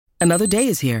Another day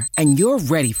is here, and you're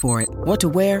ready for it. What to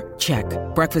wear? Check.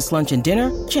 Breakfast, lunch, and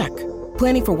dinner? Check.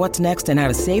 Planning for what's next and how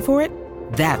to save for it?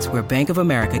 That's where Bank of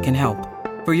America can help.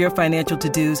 For your financial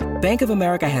to-dos, Bank of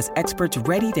America has experts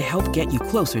ready to help get you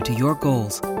closer to your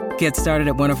goals. Get started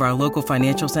at one of our local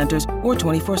financial centers or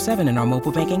 24/7 in our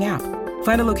mobile banking app.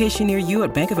 Find a location near you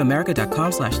at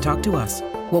bankofamerica.com/talktous.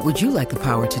 What would you like the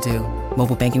power to do?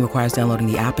 Mobile banking requires downloading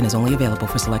the app and is only available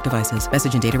for select devices.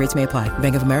 Message and data rates may apply.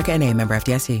 Bank of America N.A., member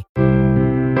FDIC.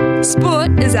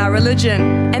 Sport is our religion.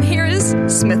 And here is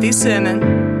Smithy's sermon.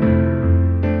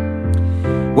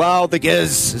 Well, the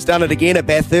Giz has done it again at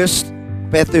Bathurst.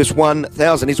 Bathurst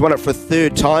 1000. He's won it for a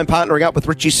third time, partnering up with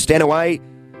Richie Stanaway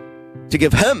to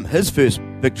give him his first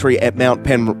victory at Mount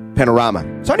Panorama.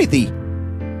 It's only the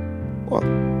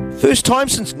first time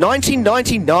since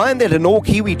 1999 that an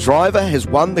all-Kiwi driver has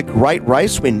won the great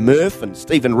race when Murph and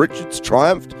Stephen Richards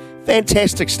triumphed.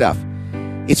 Fantastic stuff.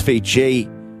 SVG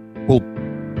will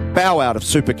bow out of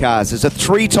supercars as a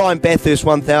three-time Bathurst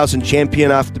 1000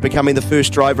 champion after becoming the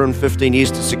first driver in 15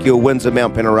 years to secure wins at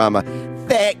Mount Panorama.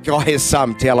 That guy has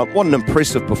some talent. What an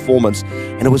impressive performance.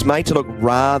 And it was made to look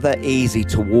rather easy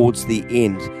towards the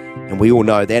end. And we all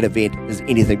know that event is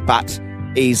anything but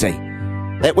easy.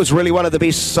 That was really one of the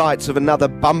best sights of another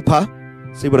bumper.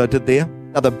 See what I did there?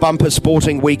 Another bumper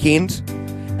sporting weekend.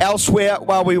 Elsewhere,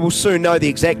 well, we will soon know the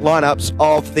exact lineups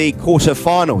of the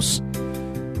quarterfinals.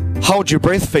 Hold your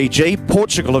breath, Fiji.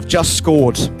 Portugal have just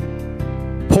scored.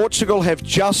 Portugal have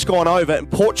just gone over, and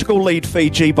Portugal lead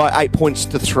Fiji by 8 points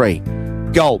to 3.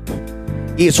 Gulp.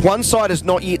 Yes, one side is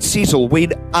not yet settled. We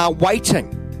are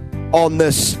waiting on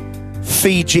this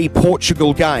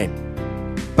Fiji-Portugal game.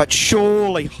 But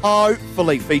surely,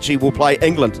 hopefully, Fiji will play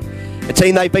England, a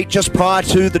team they beat just prior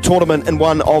to the tournament in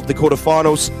one of the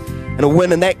quarterfinals. And a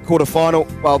win in that quarterfinal,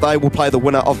 well, they will play the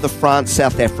winner of the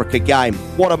France-South Africa game.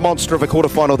 What a monster of a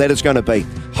quarterfinal that is going to be.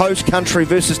 Host country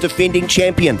versus defending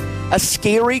champion. A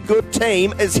scary good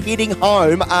team is heading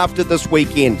home after this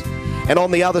weekend. And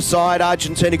on the other side,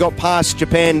 Argentina got past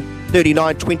Japan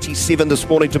 39-27 this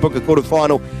morning to book a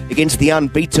quarterfinal against the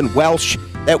unbeaten Welsh.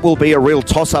 That will be a real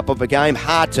toss-up of a game,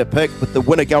 hard to pick, with the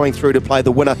winner going through to play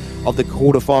the winner of the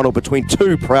quarterfinal between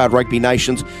two proud rugby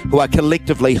nations who are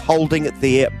collectively holding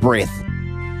their breath.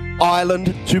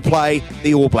 Ireland to play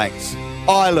the All Blacks.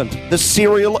 Ireland, the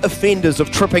serial offenders of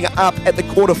tripping up at the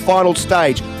quarterfinal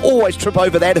stage. Always trip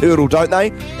over that hurdle, don't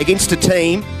they? Against a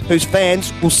team whose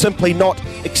fans will simply not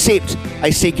accept a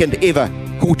second ever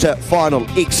quarter-final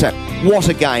exit. What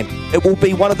a game. It will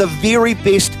be one of the very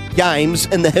best games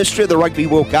in the history of the Rugby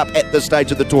World Cup at this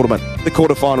stage of the tournament, the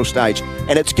quarter-final stage.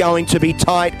 And it's going to be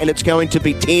tight and it's going to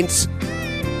be tense.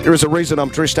 There is a reason I'm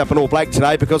dressed up in all black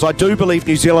today, because I do believe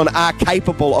New Zealand are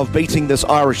capable of beating this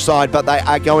Irish side, but they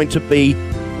are going to be,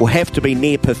 or have to be,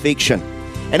 near perfection.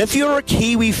 And if you're a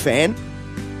Kiwi fan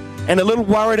and a little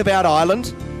worried about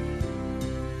Ireland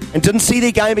and didn't see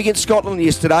their game against Scotland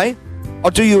yesterday, I'll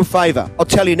do you a favour. I'll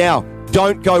tell you now,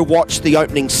 don't go watch the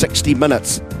opening 60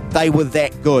 minutes. They were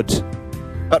that good.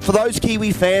 But for those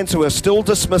Kiwi fans who are still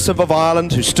dismissive of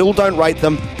Ireland, who still don't rate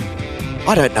them,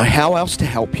 I don't know how else to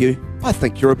help you. I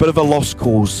think you're a bit of a lost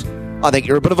cause. I think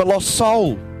you're a bit of a lost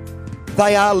soul.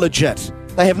 They are legit.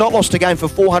 They have not lost a game for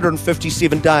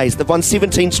 457 days. They've won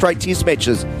 17 straight test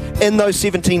matches. In those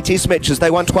 17 test matches,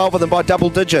 they won 12 of them by double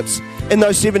digits. In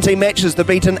those 17 matches, they've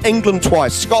beaten England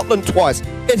twice, Scotland twice,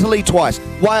 Italy twice,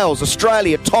 Wales,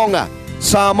 Australia, Tonga,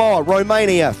 Samoa,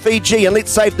 Romania, Fiji, and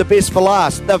let's save the best for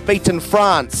last. They've beaten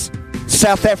France,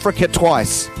 South Africa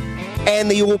twice, and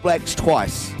the All Blacks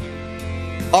twice.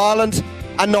 Ireland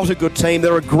are not a good team.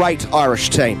 They're a great Irish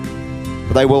team.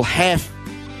 But they will have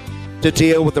to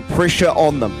deal with the pressure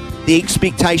on them. The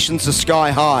expectations are sky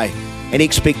high, and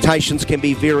expectations can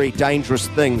be very dangerous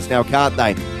things now, can't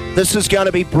they? This is going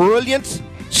to be brilliant,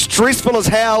 stressful as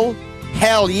hell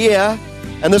yeah.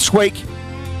 And this week,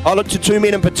 I look to two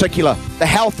men in particular. The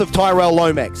health of Tyrell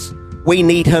Lomax. We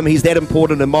need him. He's that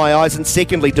important in my eyes. And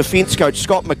secondly, defence coach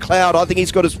Scott McLeod. I think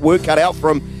he's got his work cut out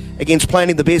for him against playing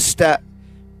against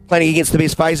the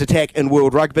best phase attack in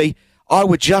world rugby. I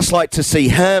would just like to see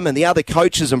him and the other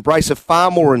coaches embrace a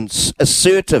far more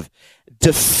assertive,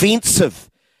 defensive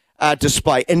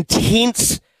display,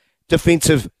 intense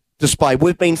defensive display.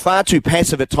 We've been far too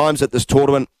passive at times at this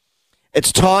tournament.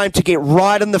 It's time to get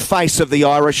right in the face of the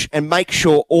Irish and make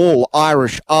sure all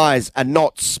Irish eyes are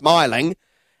not smiling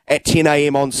at 10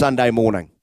 a.m. on Sunday morning.